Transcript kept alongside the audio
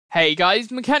Hey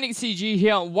guys, Mechanic CG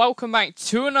here, and welcome back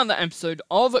to another episode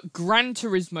of Gran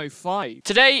Turismo 5.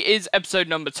 Today is episode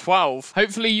number 12.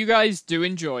 Hopefully you guys do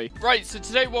enjoy. Right, so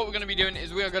today what we're going to be doing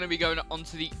is we are going to be going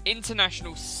onto the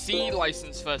International C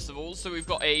license first of all. So we've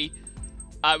got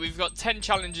 10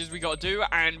 challenges we got to do,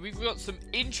 and we've got some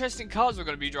interesting cars we're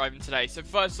going to be driving today. So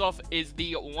first off is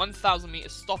the 1,000 meter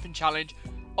stopping challenge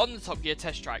on the Top Gear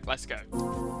test track. Let's go.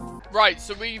 Right,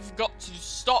 so we've got to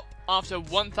stop after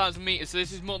 1,000 meters, so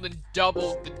this is more than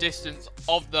double the distance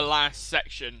of the last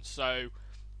section. So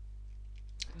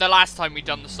the last time we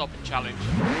done the stopping challenge,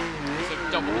 so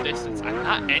double the distance. And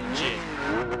that engine,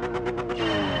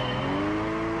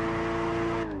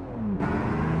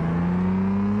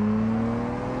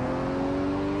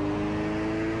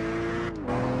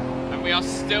 and we are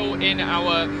still in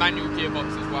our manual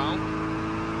gearbox as well.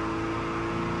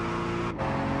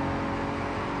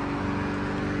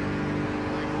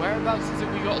 Whereabouts is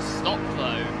it we got to stop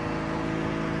though?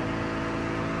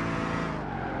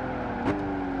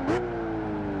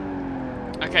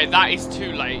 Okay, that is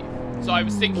too late. So I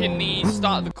was thinking the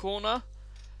start of the corner.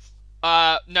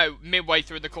 No, midway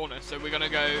through the corner. So we're gonna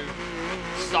go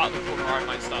start the corner, or I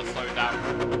might start slowing down.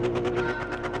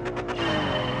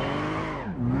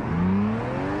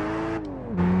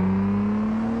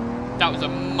 That was a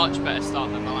much better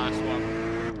start than the last one.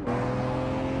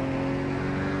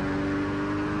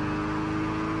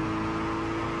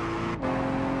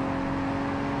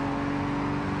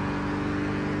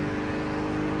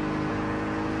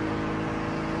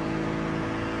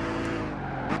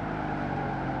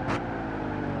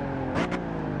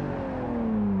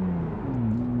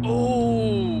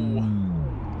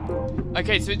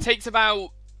 Okay, so it takes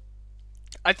about,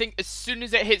 I think as soon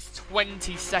as it hits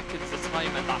 20 seconds the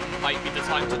timer, that might be the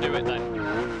time to do it then.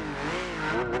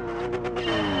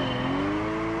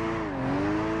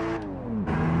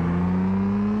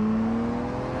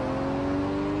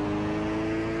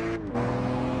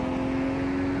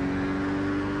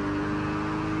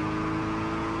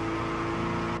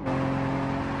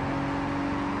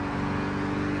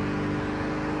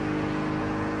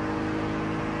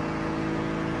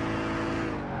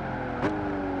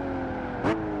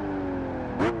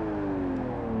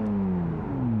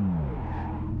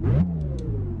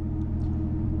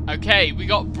 Okay, we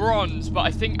got bronze, but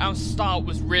I think our start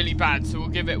was really bad, so we'll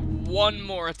give it one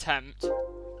more attempt.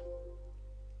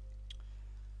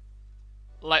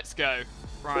 Let's go.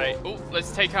 Right, oh,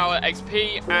 let's take our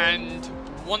XP, and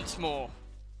once more.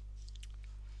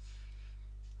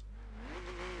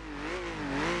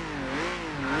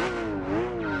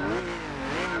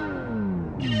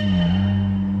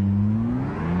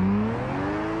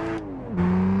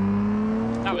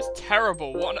 That was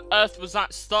terrible. What on earth was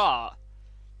that start?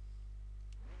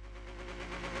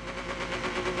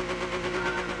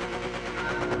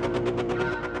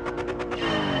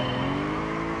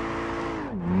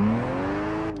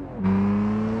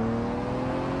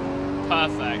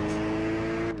 Perfect.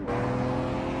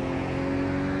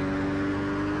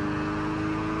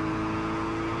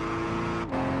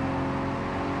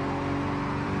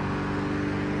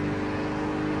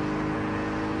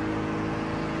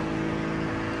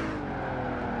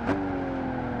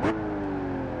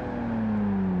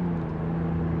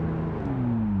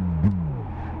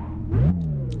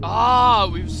 Ah,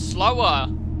 we were slower.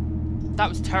 That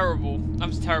was terrible. That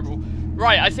was terrible.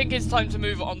 Right, I think it's time to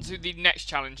move on to the next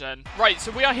challenge then. Right,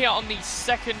 so we are here on the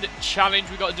second challenge.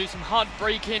 We've got to do some hard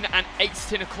braking and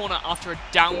exiting a corner after a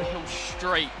downhill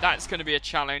straight. That's going to be a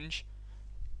challenge.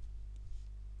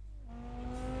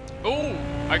 Oh,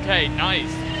 okay,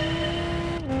 nice.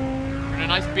 And a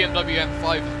nice BMW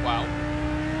M5 as well.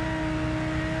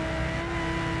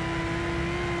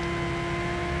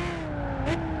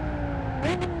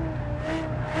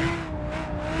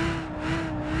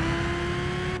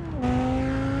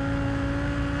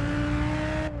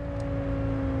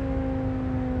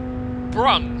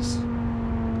 Bronze?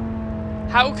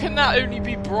 How can that only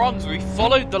be bronze? We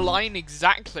followed the line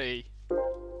exactly.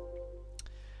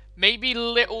 Maybe a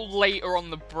little later on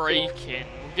the braking.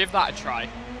 We'll give that a try.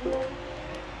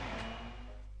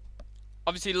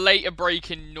 Obviously later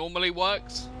braking normally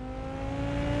works.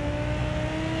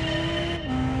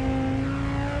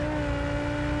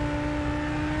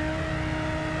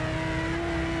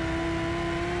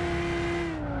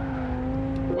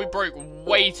 We broke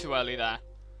way too early there.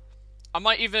 I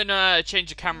might even change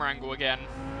the camera angle again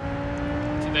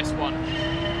to this one.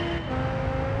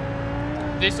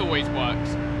 This always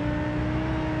works.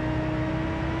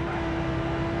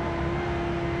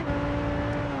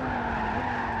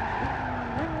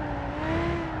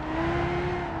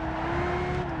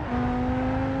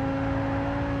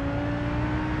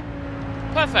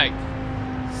 Perfect.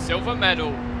 Silver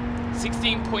medal.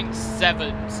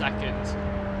 16.7 seconds.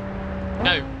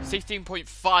 No,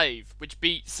 16.5, which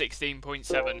beat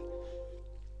 16.7.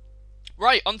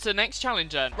 Right, on to the next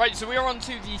challenge then. Right, so we are on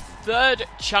to the third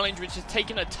challenge, which is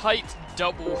taking a tight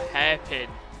double hairpin.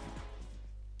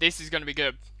 This is going to be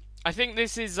good. I think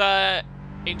this is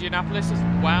Indianapolis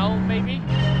as well, maybe?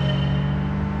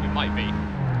 It might be.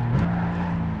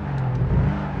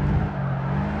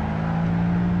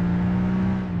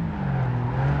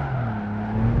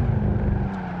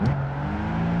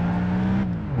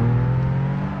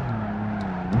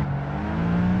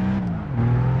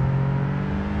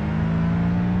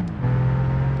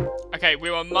 Okay,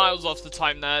 we were miles off the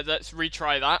time there. Let's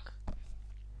retry that.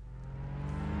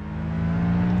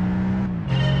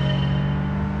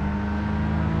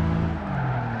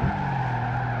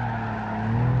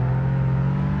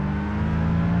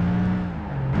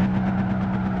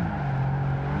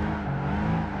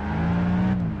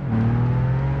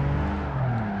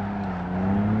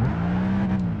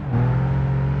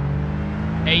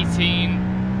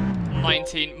 $18,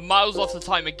 $19, miles off the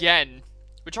time again.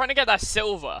 We're trying to get that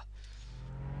silver.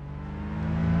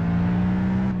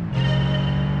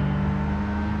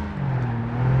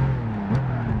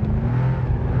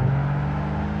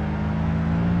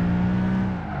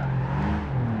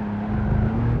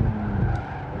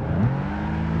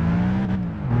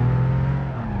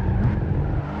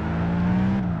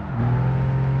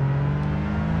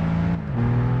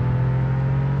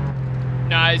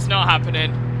 No, it's not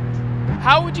happening.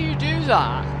 How would you do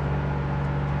that?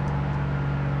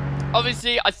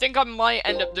 Obviously, I think I might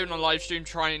end up doing a live stream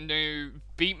trying to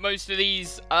beat most of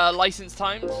these license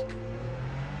times.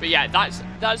 But yeah,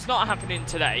 that's not happening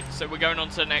today. So we're going on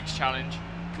to the next challenge.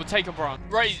 We'll take a bronze.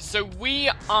 Right, so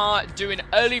we are doing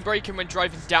early braking when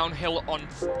driving downhill on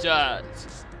dirt.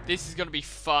 This is going to be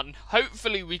fun.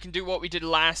 Hopefully we can do what we did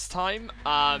last time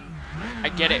and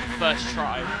get it first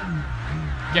try.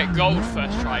 Get gold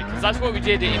first try, because that's what we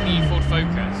did in the Ford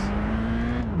Focus,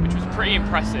 which was pretty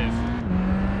impressive.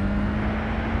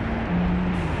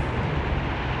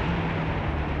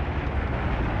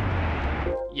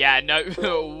 Yeah, no,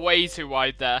 way too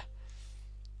wide there.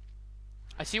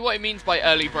 I see what it means by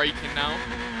early braking now.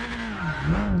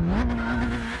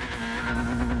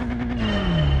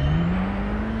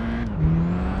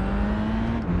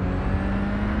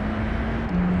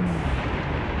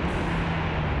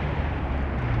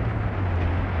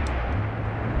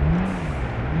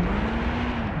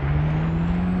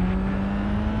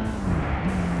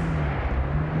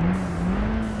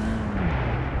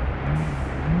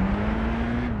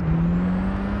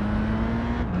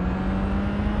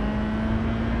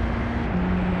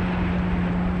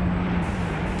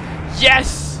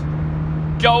 Yes!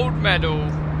 Gold medal.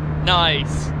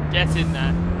 Nice. Get in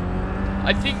there.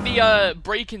 I think the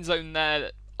braking zone there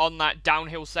on that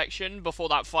downhill section before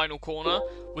that final corner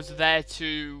was there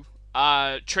to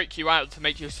trick you out to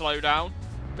make you slow down.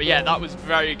 But yeah, that was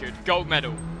very good. Gold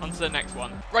medal. On to the next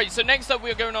one. Right, so next up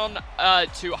we're going on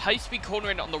to high-speed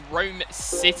cornering on the Rome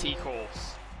City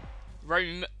course.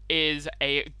 Rome is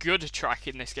a good track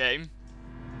in this game.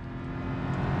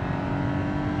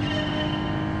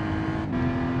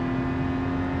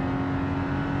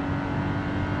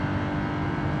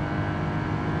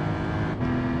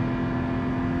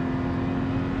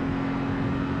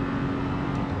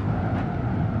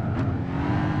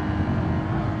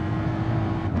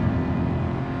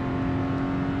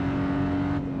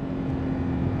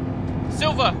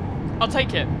 Silver! I'll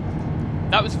take it.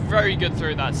 That was very good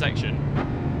through that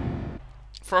section.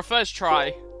 For a first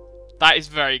try, that is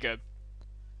very good.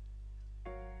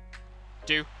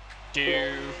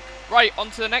 Right, on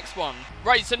to the next one.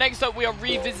 Right, so next up we are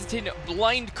revisiting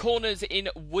blind corners in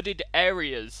wooded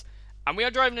areas. And we are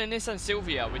driving a Nissan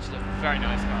Silvia, which is a very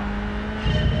nice car.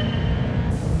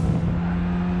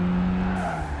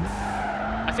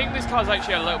 I think this car's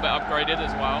actually a little bit upgraded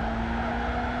as well.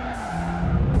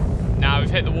 Now we've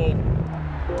hit the wall.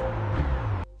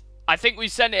 I think we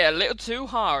sent it a little too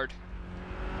hard.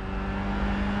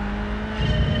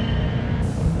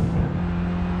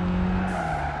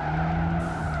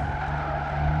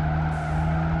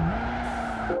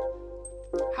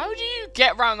 How do you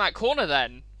get around that corner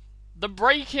then? The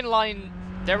braking line,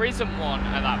 there isn't one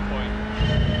at that point.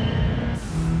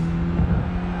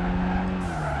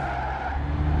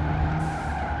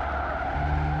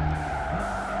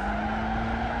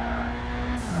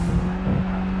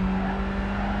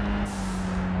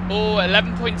 Oh,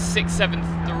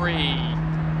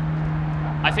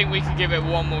 11.673. I think we could give it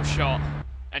one more shot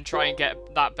and try and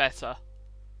get that better.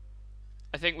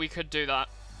 I think we could do that.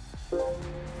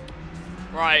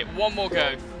 Right, one more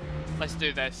go. Let's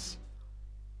do this.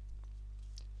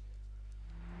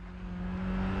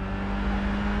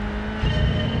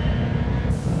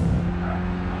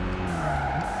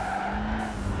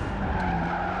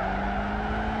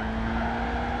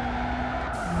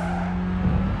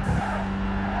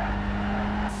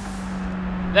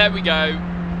 There we go.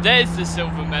 There's the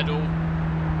silver medal.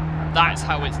 That's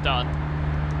how it's done.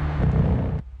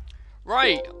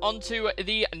 Right, on to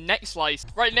the next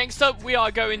license. Right, next up we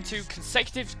are going to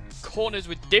consecutive corners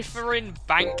with differing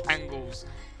bank angles,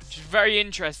 which is very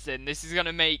interesting. This is going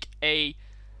to make a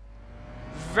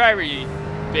very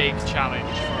big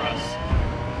challenge for us.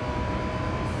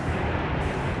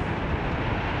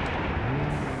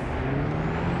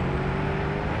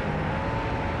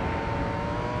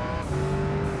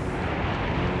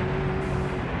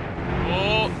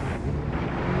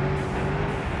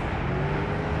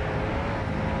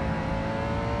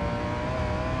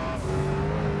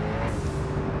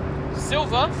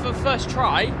 Silver for first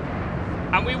try,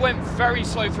 and we went very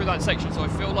slow through that section, so I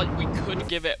feel like we could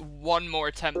give it one more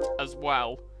attempt as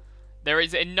well. There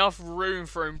is enough room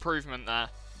for improvement there.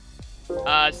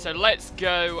 So let's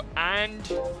go and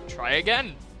try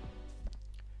again.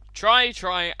 Try,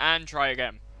 and try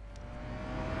again.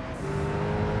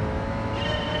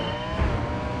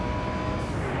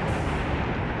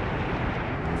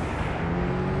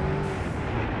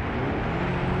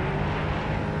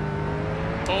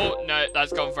 Oh, no,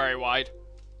 that's gone very wide.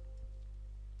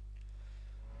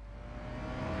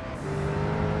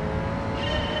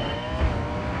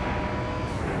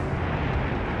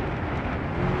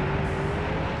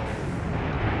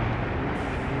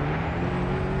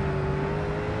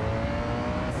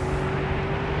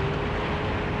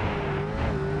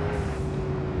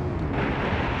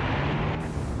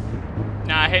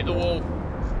 Nah, I hit the wall.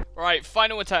 Right,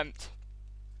 final attempt.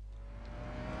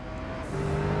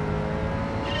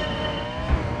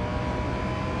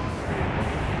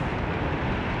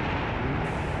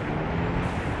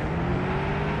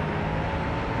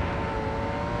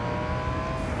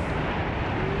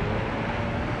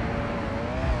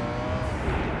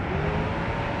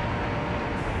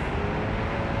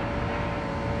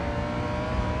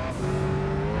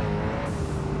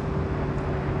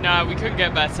 Nah, we couldn't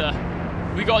get better.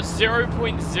 We got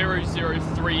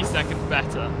 0.003 seconds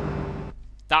better.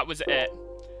 That was it.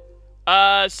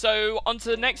 So on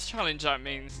to the next challenge, that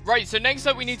means. Right, so next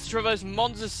up we need to traverse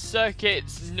Monza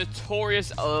Circuit's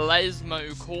notorious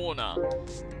Lesmo corner.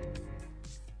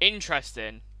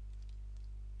 Interesting.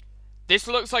 This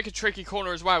looks like a tricky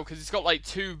corner as well, because it's got like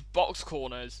 2 box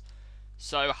corners.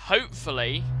 So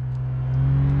hopefully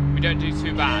we don't do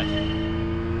too bad.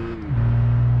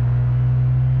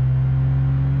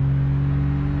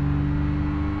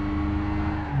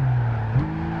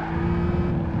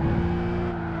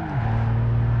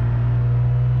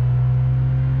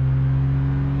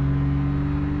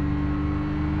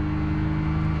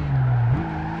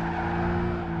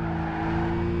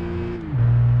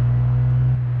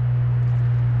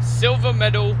 Silver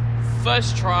medal,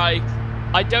 first try.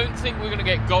 I don't think we're going to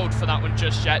get gold for that one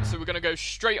just yet, so we're going to go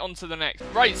straight on to the next.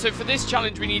 Right, so for this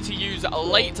challenge we need to use a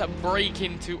late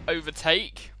braking to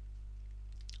overtake.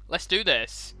 Let's do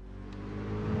this.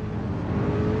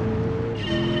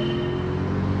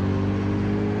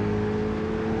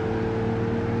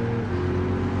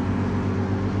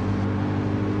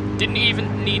 Didn't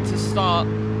even need to start.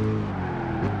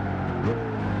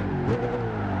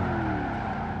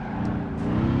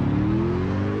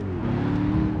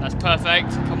 That's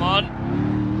perfect. Come on.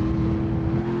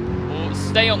 Or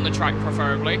stay on the track,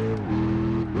 preferably.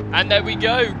 And there we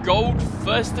go. Gold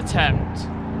first attempt.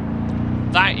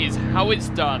 That is how it's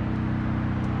done.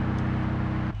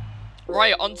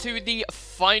 Right, onto the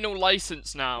final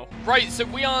license now. Right, so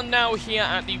we are now here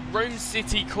at the Rome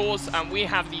City course, and we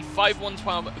have the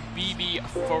 5112 BB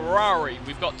Ferrari.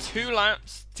 We've got 2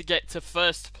 laps to get to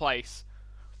first place.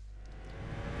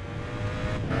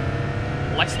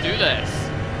 Let's do this.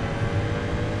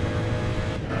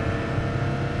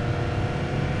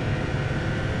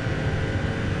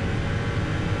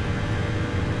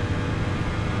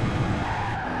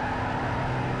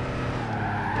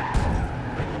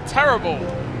 Terrible.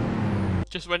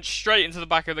 Just went straight into the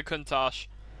back of the Countach.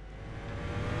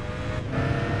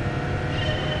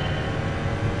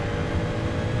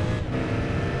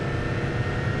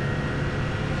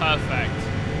 Perfect.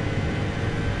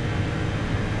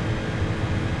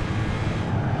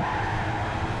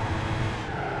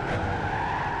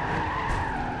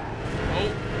 Oh.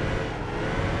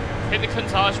 Hit the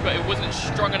Countach, but it wasn't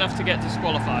strong enough to get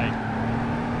disqualified.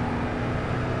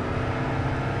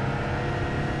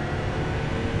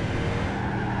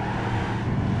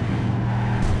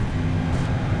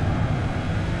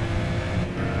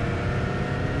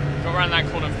 around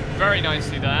that corner very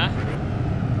nicely there.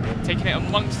 Taking it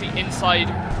amongst the inside,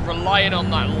 relying on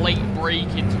that late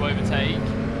brake into overtake.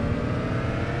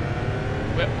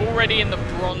 We're already in the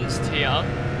bronze tier.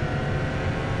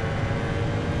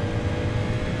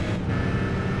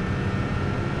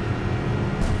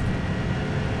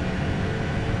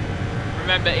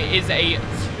 Remember, it is a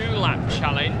 2-lap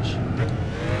challenge.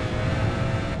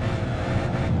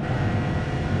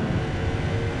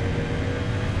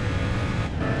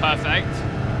 Perfect.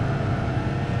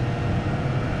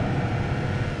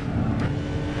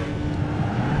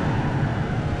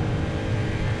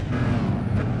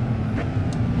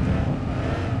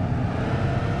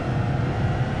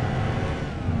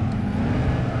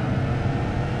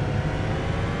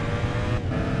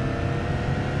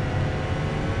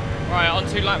 Right, on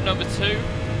to lap number 2.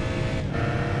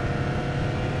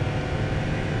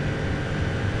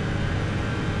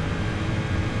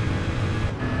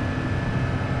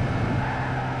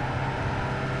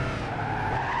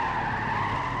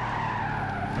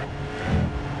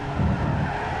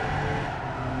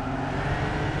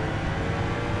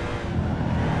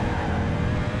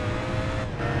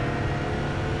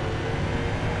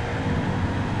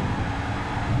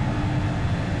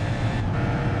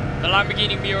 The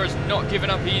Lamborghini Miura's not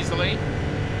given up easily.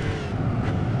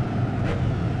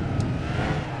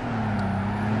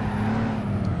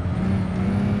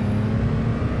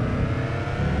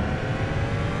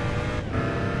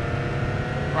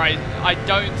 Right, I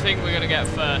don't think we're going to get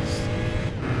first.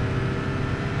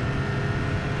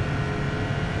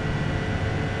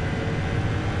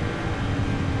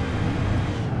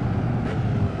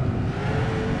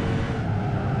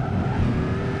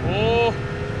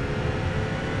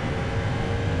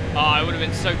 Oh, I would have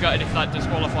been so gutted if that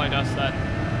disqualified us then.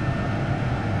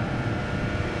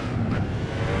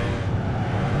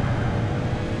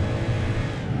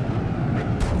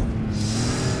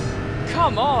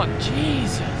 Come on,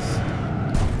 Jesus.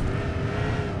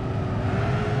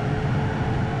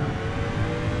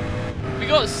 We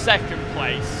got 2nd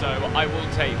place, so I will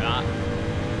take that.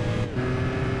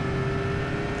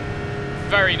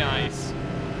 Very nice.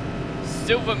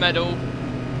 Silver medal.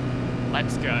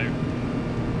 Let's go.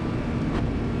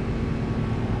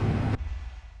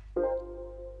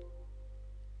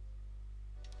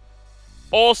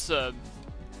 Awesome.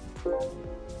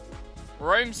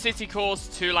 Rome City Course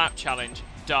 2-lap challenge.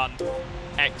 Done.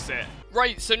 Exit.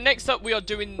 Right, so next up we are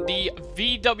doing the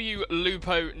VW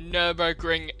Lupo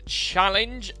Nürburgring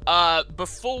challenge.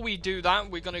 Before we do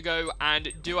that, we're going to go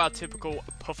and do our typical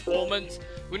performance.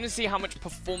 We're going to see how much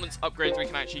performance upgrades we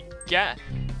can actually get.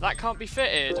 That can't be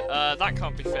fitted. That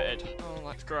can't be fitted. Oh,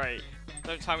 that's great.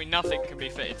 Don't tell me nothing can be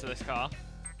fitted to this car.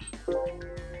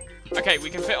 Okay, we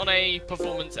can fit on a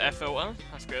performance air filter.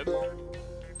 That's good.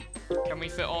 Can we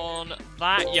fit on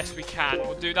that? Yes, we can.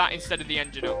 We'll do that instead of the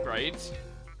engine upgrades.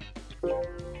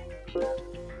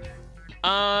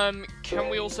 Can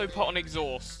we also put on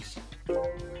exhausts?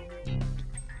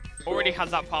 Already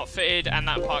has that part fitted, and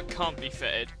that part can't be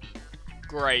fitted.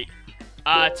 Great.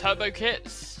 Turbo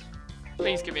kits.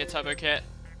 Please give me a turbo kit.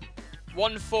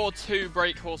 142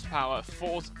 brake horsepower.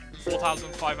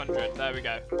 4,500. There we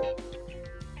go.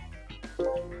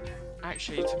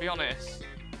 Actually, to be honest,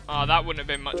 that wouldn't have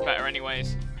been much better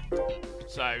anyways.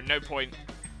 So, no point.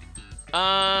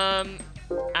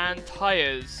 And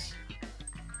tyres.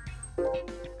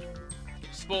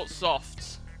 Sports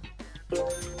softs. I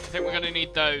think we're going to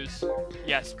need those.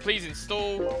 Yes, please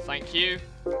install. Thank you.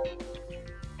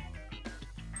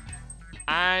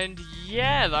 And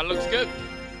yeah, that looks good.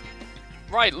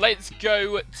 Right, let's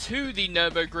go to the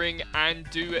Nürburgring and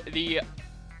do the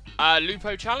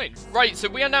Lupo challenge. Right, so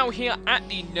we are now here at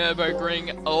the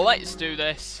Nürburgring. Let's do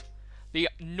this. The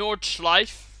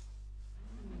Nordschleife.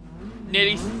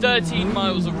 Nearly 13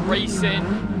 miles of racing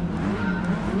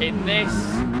in this,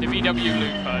 the VW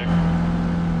Lupo.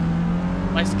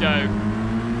 Let's go.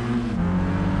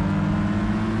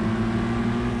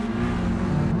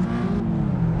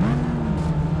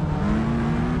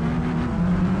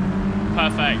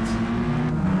 Perfect.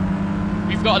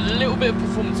 We've got a little bit of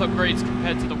performance upgrades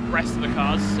compared to the rest of the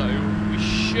cars, so we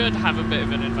should have a bit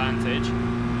of an advantage.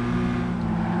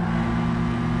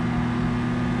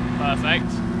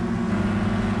 Perfect.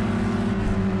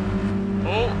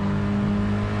 Oh.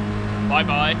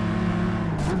 Bye-bye.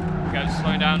 Go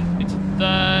slow down into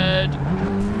 3rd.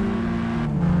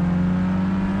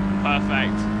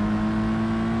 Perfect.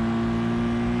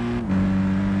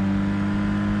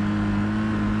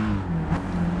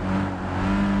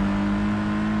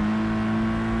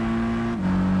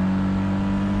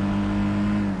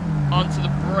 Onto the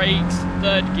brakes,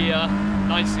 3rd gear.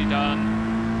 Nicely done.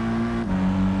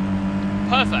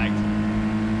 Perfect.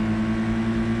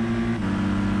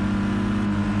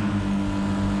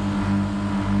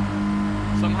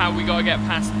 Somehow we gotta get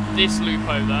past this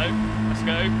loophole though. Let's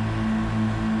go.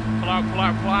 Pull out, pull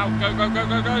out, pull out. Go, go, go,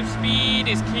 go, go. Speed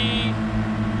is key.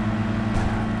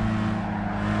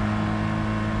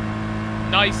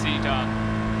 Nicely done.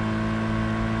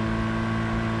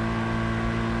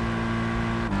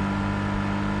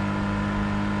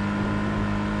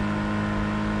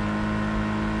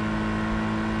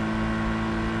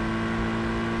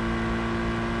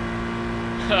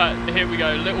 Here we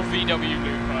go, little VW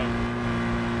loophole.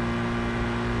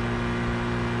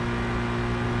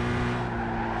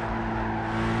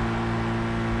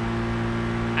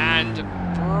 And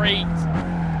brake.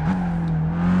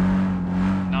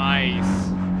 Nice.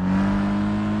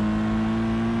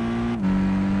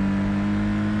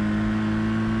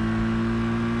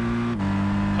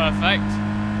 Perfect.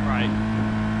 Right.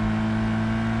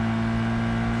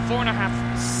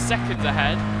 4.5 seconds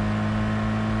ahead.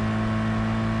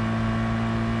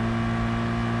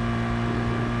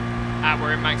 Ah,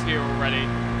 we're in max gear already.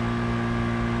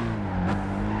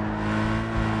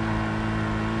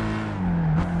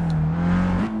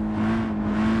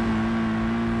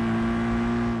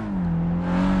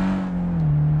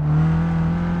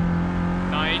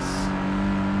 Nice.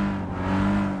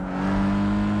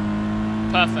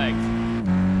 Perfect.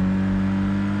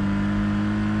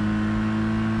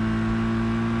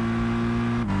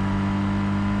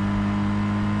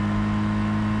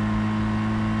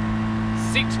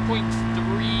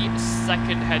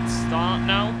 .3-second head start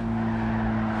now.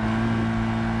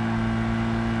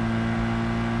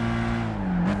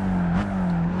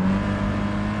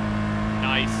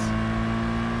 Nice.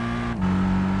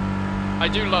 I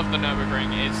do love the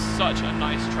Nürburgring. It's such a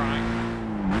nice track.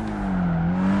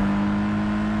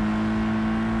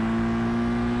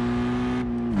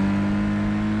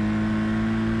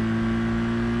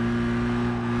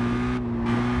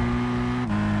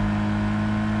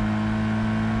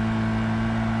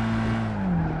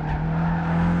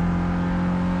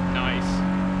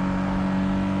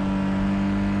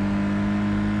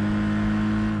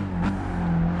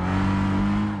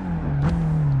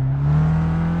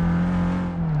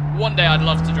 One day I'd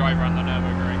love to drive around the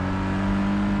Nürburgring.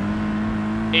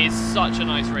 It is such a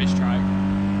nice racetrack.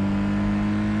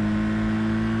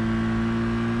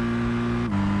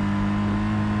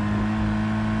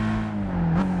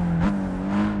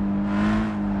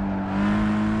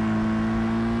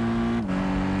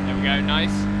 There we go,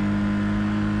 nice.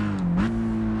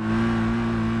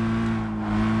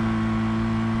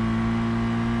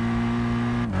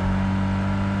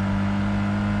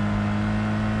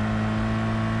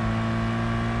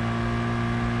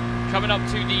 Coming up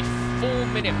to the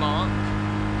 4-minute mark.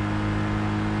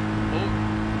 Oh,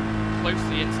 close to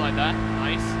the inside there.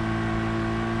 Nice.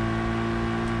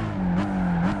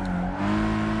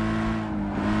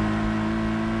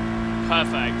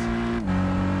 Perfect.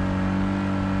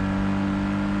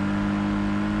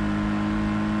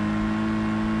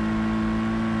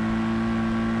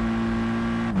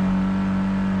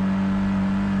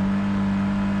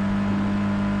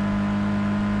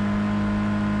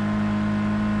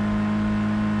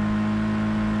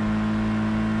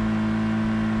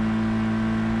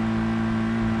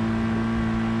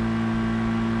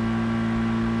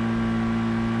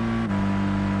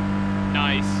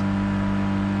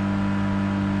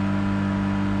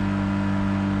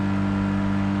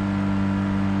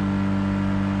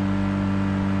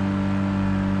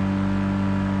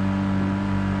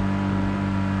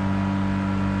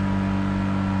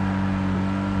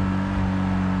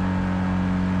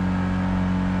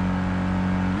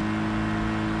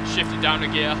 Shift it down a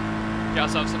gear, get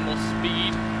ourselves some more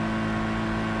speed.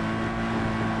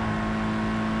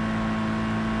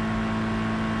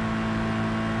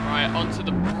 Right, onto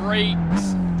the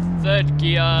brakes. 3rd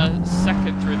gear,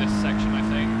 2nd through this section, I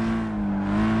think.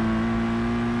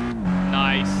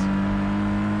 Nice.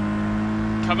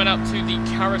 Coming up to the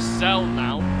carousel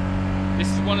now.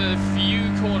 This is one of the few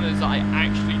corners I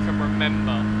actually can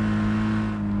remember.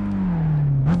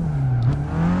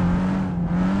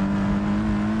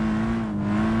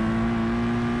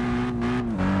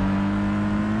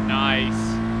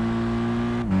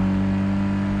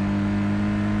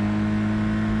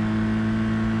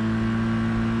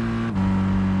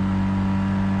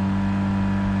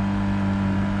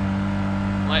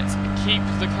 Let's keep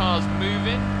the cars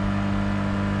moving.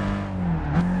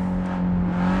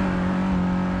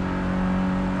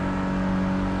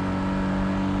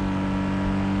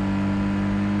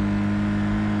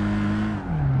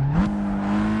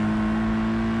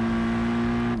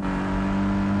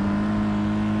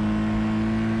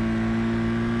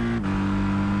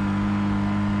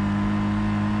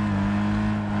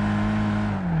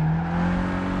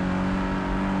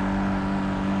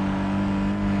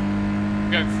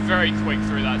 I'm going very quick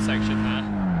through that section there.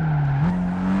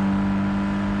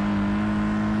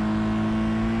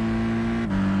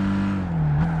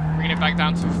 Bringing it back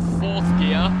down to 4th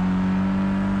gear.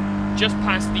 Just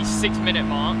past the 6-minute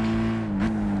mark.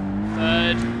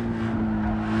 3rd.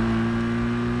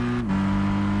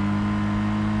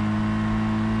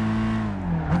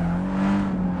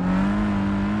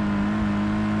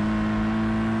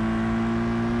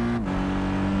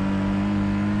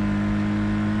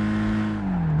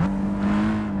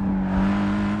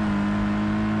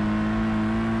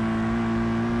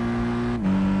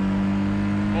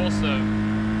 Awesome.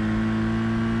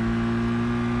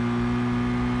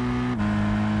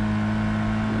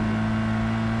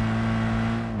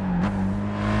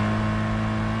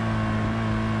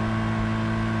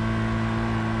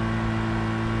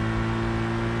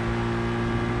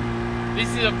 This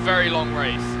is a very long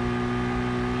race.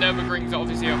 Nürburgring's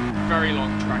obviously a very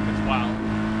long track as well.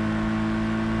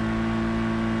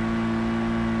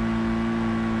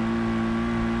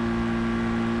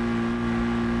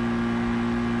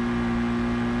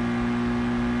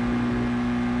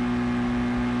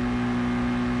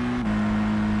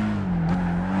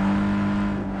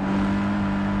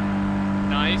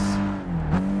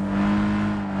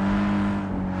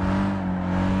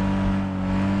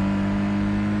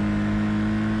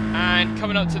 And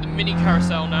coming up to the mini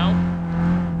carousel now.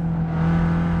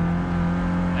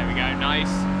 There we go, nice.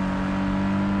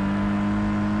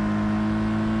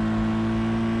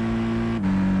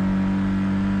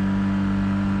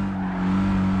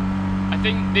 I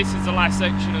think this is the last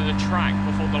section of the track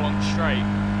before the long straight.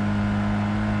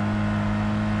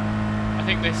 I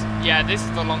think this, yeah, this is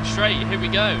the long straight. Here we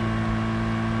go.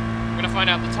 I'm going to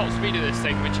find out the top speed of this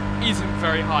thing, which isn't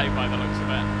very high by the looks of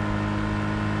it.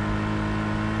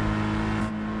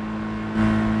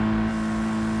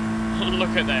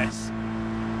 Look at this.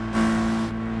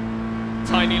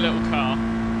 Tiny little car.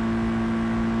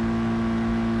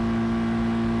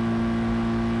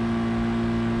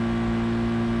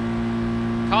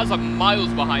 Cars are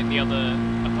miles behind the other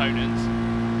opponents.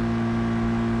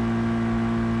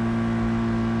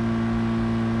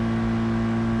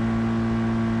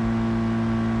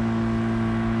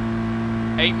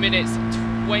 Eight minutes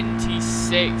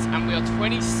 26, and we are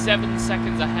 27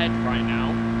 seconds ahead right now.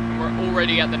 We're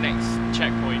already at the next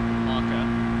checkpoint marker.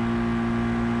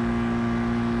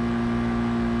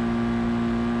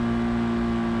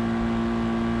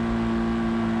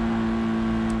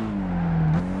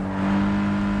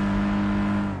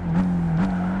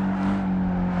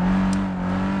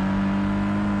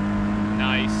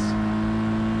 Nice.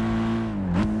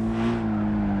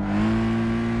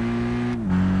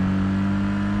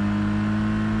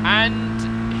 And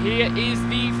here is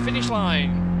the finish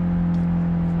line.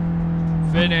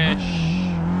 Finish.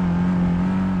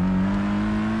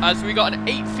 So we got an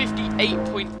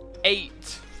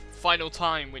 8:58.8 final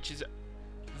time, which is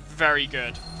very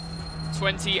good.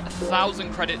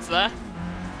 20,000 credits there.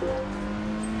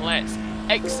 Let's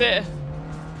exit.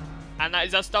 And that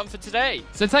is us done for today.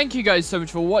 So thank you guys so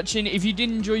much for watching. If you did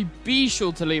enjoy, be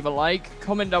sure to leave a like,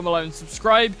 comment down below and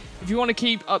subscribe. If you want to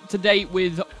keep up to date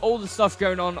with all the stuff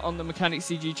going on the Mechanic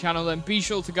CG channel, then be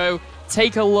sure to go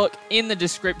take a look in the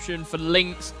description for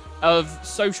links of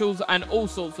socials and all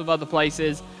sorts of other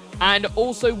places. And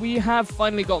also we have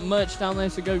finally got merch down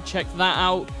there, so go check that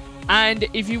out. And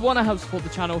if you want to help support the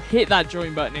channel, hit that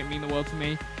join button. It means the world to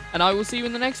me. And I will see you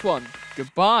in the next one.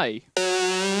 Goodbye.